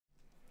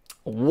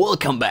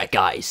Welcome back,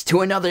 guys,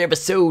 to another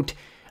episode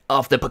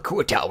of the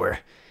Parkour Tower.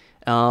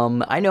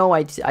 I know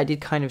I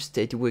did kind of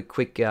do a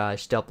quick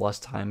stop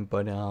last time,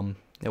 but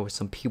there was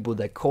some people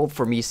that called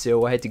for me,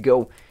 so I had to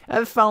go.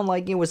 I found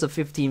like it was a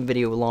 15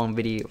 video long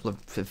video,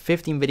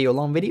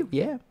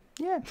 yeah,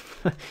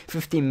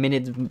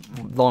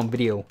 15-minute long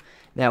video.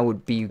 That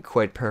would be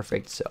quite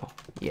perfect. So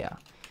yeah,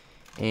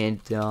 and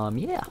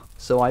yeah,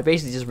 so I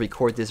basically just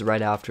record this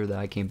right after that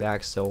I came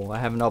back. So I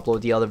haven't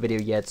uploaded the other video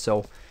yet,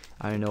 so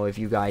I don't know if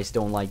you guys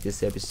don't like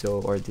this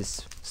episode or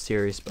this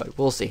series, but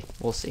we'll see.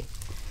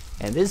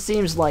 And this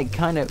seems like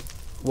kind of...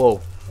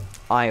 Whoa.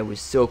 I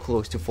was so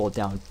close to fall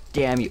down.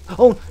 Damn you.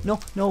 Oh, no.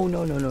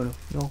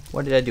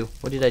 What did I do?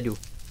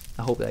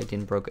 I hope that I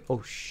didn't broke it.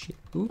 Oh, shit.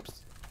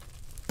 Oops.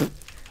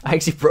 I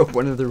actually broke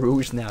one of the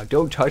rules now.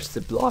 Don't touch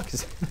the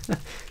blocks.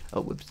 Oh,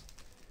 whoops.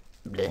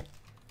 Bleh.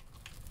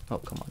 Oh,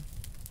 come on.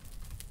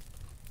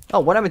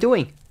 Oh, what am I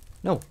doing?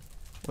 No.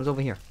 What's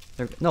over here?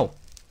 There, no.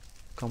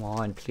 Come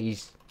on,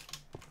 please.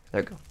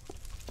 There we go.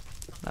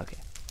 Okay.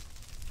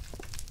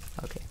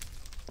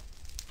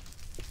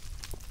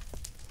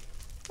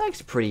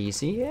 That's pretty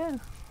easy, yeah.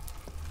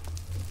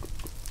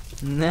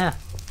 Nah.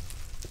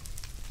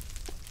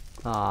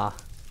 Ah.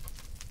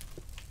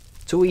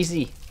 Too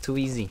easy.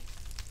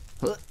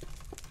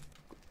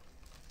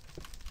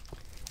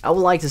 I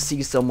would like to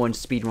see someone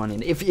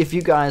speedrunning. If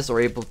you guys are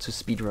able to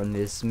speedrun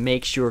this,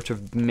 make sure to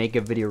make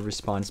a video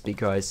response,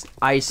 because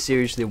I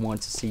seriously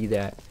want to see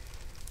that.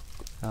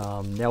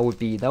 That would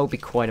be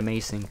quite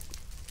amazing.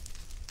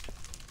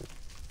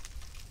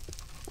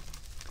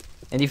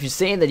 And if you're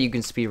saying that you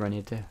can speedrun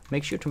it,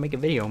 make sure to make a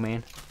video,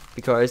 man.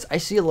 Because I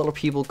see a lot of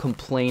people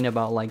complain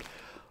about like,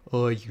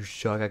 oh, you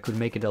suck, I could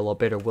make it a lot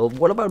better. Well,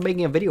 what about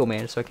making a video,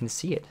 man, so I can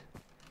see it?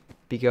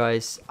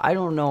 Because I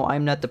don't know,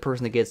 I'm not the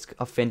person that gets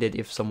offended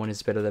if someone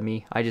is better than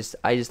me. I just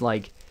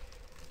like,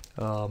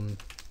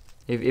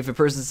 if a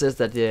person says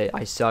that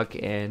I suck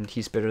and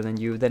he's better than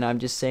you, then I'm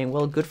just saying,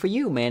 well, good for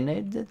you,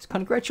 man.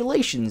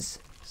 Congratulations.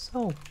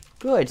 So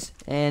good.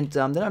 And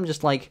then I'm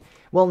just like,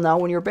 well, now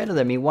when you're better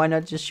than me, why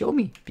not just show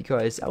me?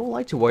 Because I would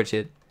like to watch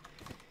it.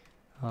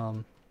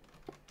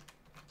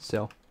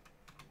 So.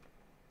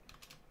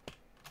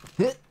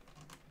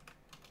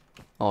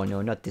 Oh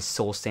no, not this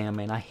soul sand,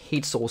 man. I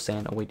hate soul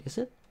sand. Oh wait, is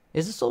it?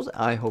 Is it soul sand?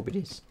 I hope it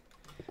is.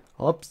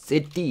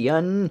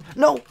 Obsidian.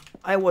 No,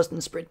 I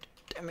wasn't sprint.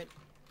 Damn it.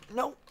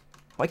 No.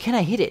 Why can't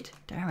I hit it?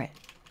 Damn it.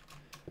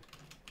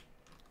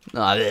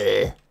 Ah,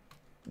 bleh.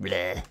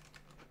 Bleh.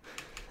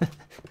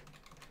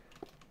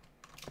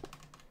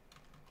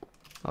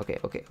 Okay.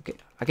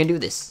 I can do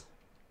this.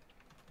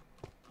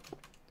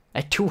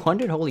 At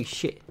 200? Holy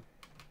shit.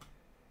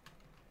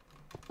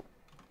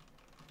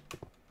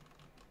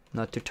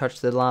 Not to touch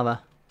the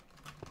lava.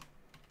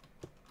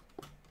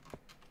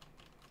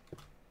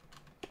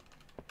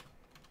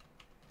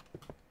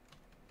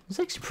 It's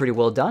actually pretty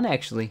well done,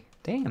 actually.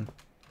 Damn.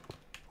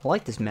 I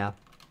like this map.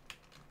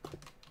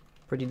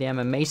 Pretty damn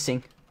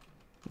amazing.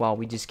 Wow,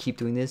 we just keep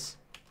doing this.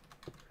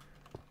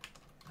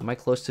 Am I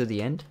close to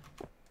the end?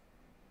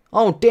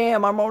 Oh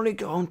damn, I'm only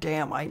going.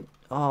 Damn,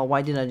 oh,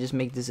 why didn't I just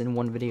make this in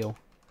one video?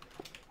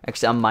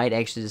 Actually, I might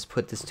actually just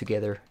put this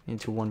together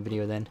into one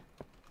video then.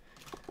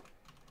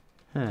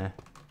 Huh,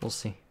 we'll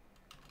see.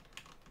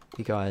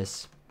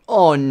 Because,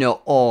 oh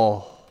no,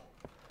 oh.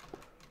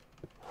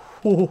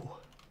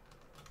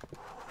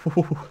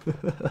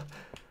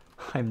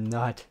 I'm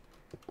not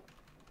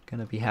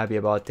gonna be happy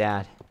about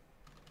that.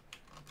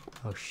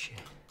 Oh shit.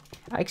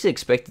 I actually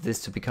expected this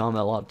to become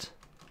a lot,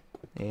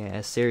 yeah,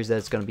 a series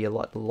that's gonna be a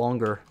lot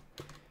longer.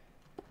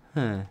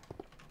 Huh.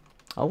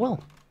 Oh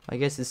well, I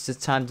guess it's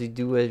just time to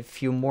do a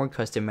few more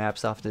custom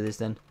maps after this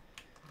then.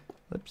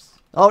 Whoops.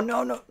 Oh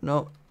no.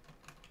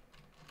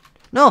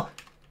 No!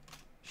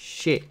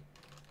 Shit.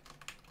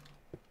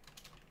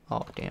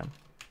 Oh damn.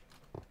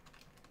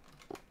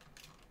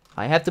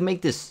 I have to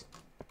make this.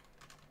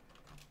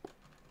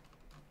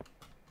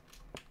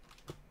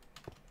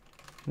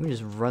 Let me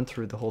just run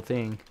through the whole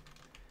thing.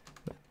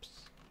 Oops.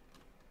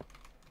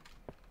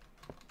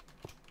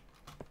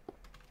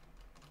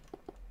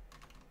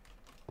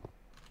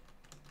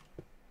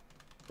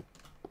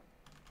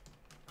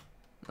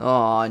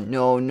 Oh,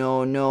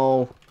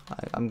 no.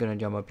 I'm gonna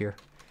jump up here.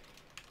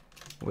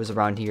 It was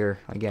around here,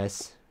 I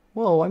guess.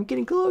 Whoa, I'm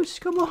getting close.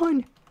 Come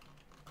on.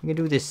 I can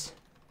do this.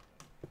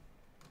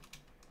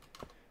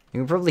 You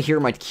can probably hear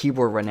my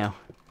keyboard right now.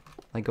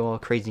 Like, go all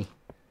crazy.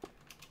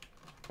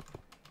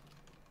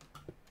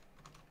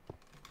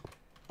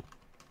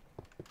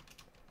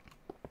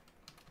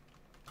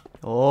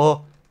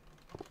 Oh.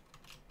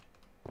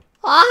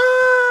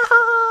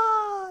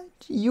 Ah!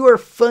 You are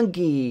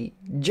funky.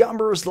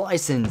 Jumper's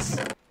license.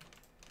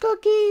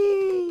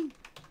 Cookie.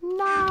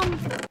 Nom.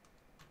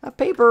 A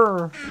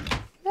paper.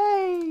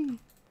 Yay.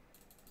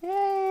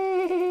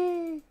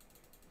 Yay.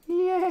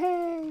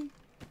 Yay.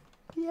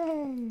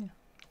 Yay.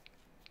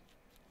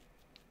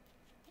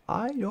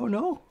 I don't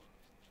know.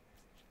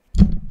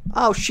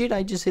 Oh shit,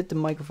 I just hit the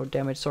microphone,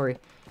 damn it, sorry.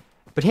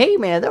 But hey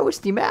man, that was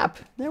the map.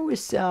 That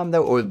was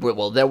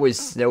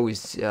that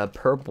was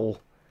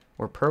purple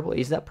Or purple.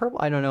 Is that purple?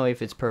 I don't know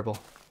if it's purple.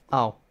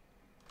 Oh.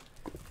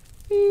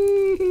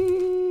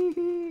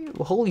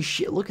 Well, holy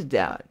shit, look at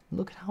that.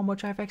 Look at how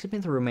much I've actually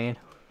been through, man.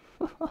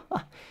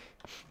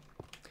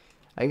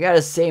 I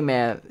gotta say,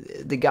 man,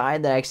 the guy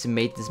that actually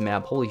made this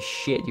map, holy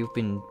shit, you've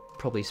been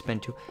probably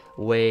spent too.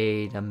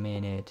 Wait a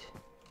minute.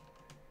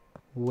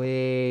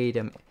 Wait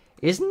a minute.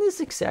 Isn't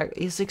this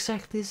exactly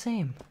the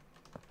same?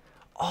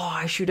 Oh,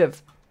 I should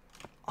have.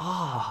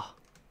 Ah.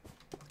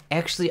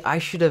 Actually, I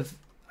should have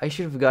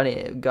got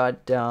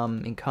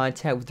in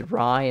contact with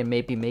Rye and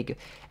maybe make it.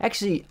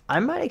 Actually, I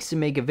might actually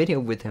make a video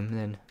with him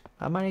then.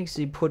 I might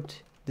actually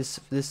put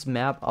this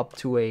map up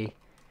to a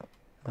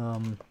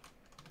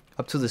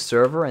up to the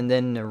server, and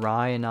then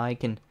Rye and I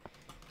can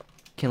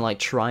like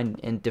try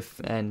and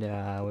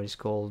what is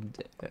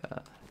called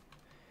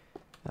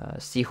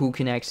see who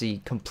can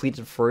actually complete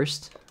it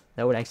first.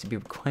 That would actually be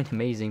quite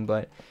amazing,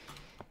 but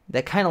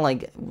that kind of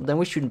like, then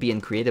we shouldn't be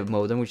in creative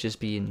mode, then we should just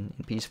be in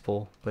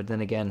peaceful. But then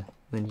again,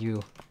 then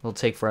it'll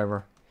take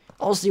forever.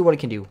 I'll see what I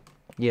can do.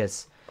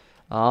 Yes.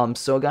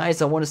 So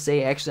guys, I want to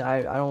say, actually,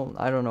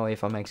 I don't know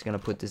if I'm actually gonna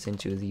put this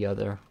into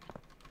the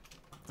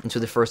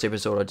first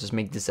episode. I'll just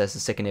make this as the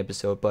second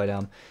episode. But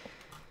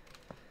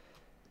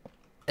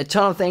a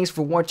ton of thanks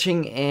for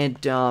watching,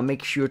 and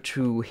make sure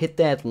to hit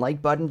that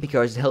like button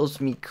because it helps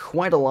me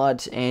quite a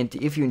lot. And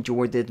if you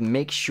enjoyed it,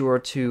 make sure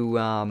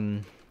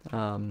to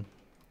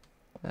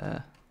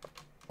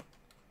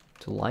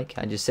like.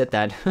 I just said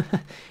that.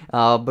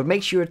 But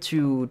make sure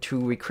to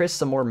request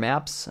some more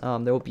maps.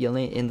 There will be a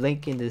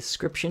link in the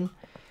description.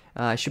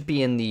 Should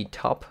be in the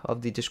top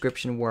of the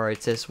description where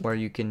it says where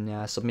you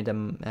can submit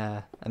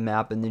a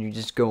map, and then you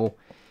just go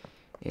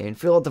and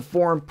fill out the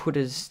form, put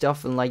his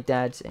stuff in like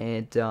that,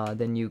 and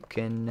then you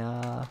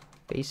can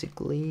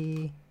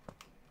basically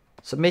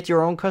submit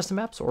your own custom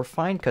maps or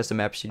find custom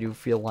maps you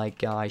feel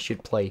like I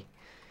should play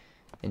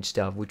and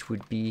stuff, which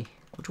would be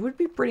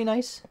pretty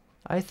nice.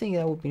 I think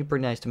that would be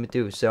pretty nice to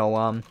do.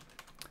 So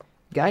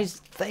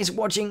guys, thanks for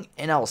watching,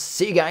 and I'll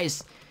see you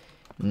guys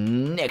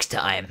next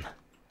time.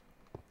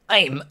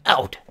 I'm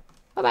out.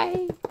 Bye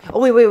bye. Oh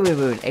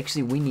wait.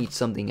 Actually, we need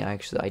something.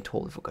 Actually, I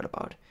totally forgot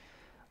about.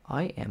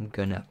 I am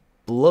gonna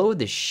blow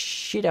the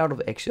shit out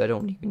of. Actually, I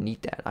don't even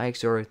need that.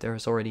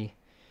 There's already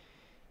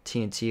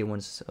TNT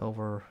once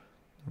over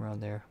around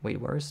there. Wait,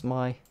 where's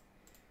my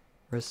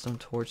redstone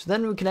torch?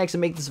 Then we can actually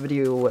make this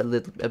video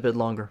a bit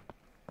longer.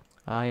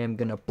 I am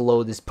gonna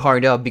blow this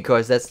part up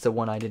because that's the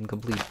one I didn't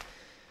complete.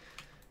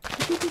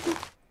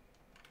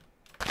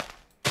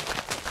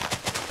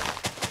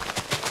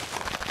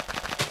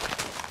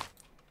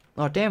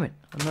 Oh, damn it.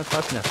 I'm not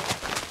fast enough.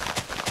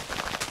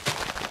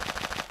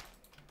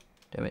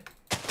 Damn it.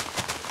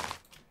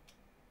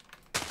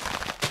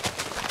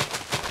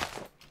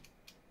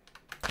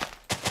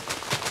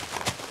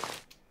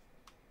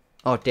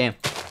 Oh, damn.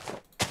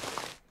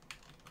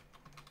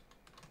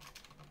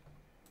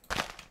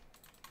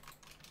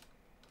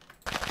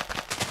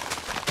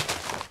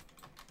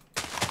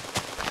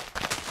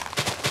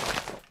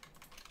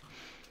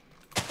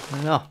 I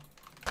don't know.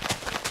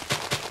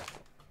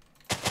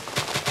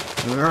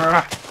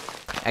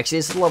 Actually,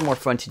 it's a lot more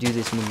fun to do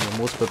this when you're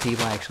multiple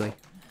people, actually.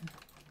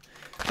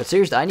 But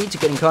seriously, I need to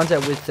get in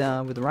contact with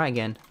Ryan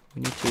again.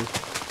 We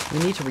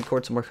need to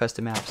record some more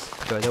custom maps,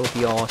 because that would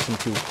be awesome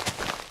to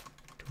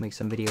make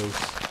some videos,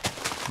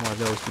 more of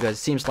those, because it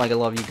seems like a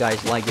lot of you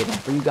guys like it. And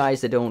for you guys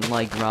that don't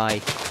like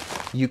Rye,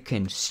 you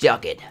can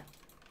suck it.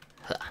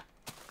 Huh.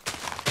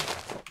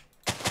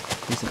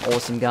 He's an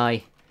awesome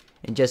guy,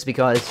 and just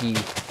because he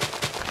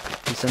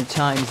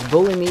sometimes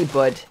bully me,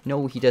 but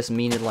no, he doesn't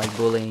mean it like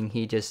bullying.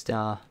 He just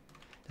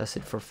does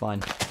it for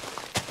fun,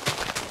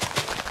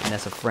 and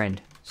as a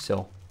friend.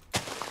 So,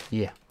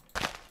 yeah.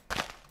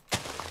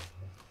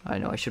 I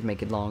know I should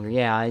make it longer.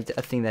 Yeah, I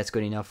think that's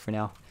good enough for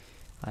now.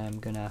 I am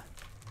gonna.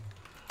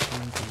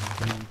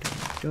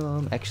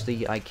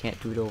 Actually, I can't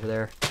do it over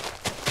there.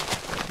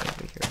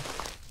 Over here.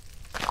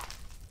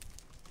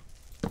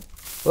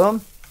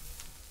 Boom.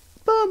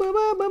 Boom, boom,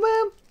 boom, boom,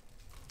 boom.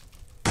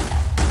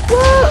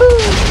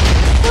 Woohoo!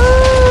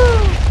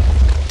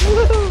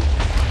 Woohoo!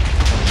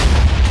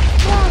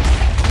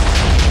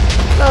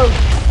 Go!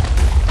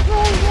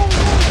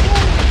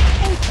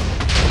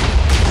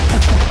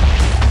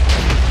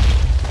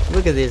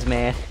 Look at this,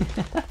 man.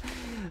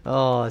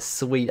 Oh,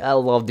 sweet. I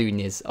love doing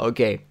this.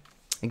 Okay.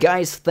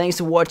 Guys, thanks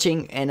for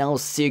watching, and I'll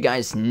see you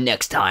guys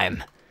next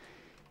time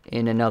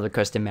in another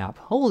custom map.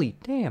 Holy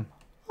damn.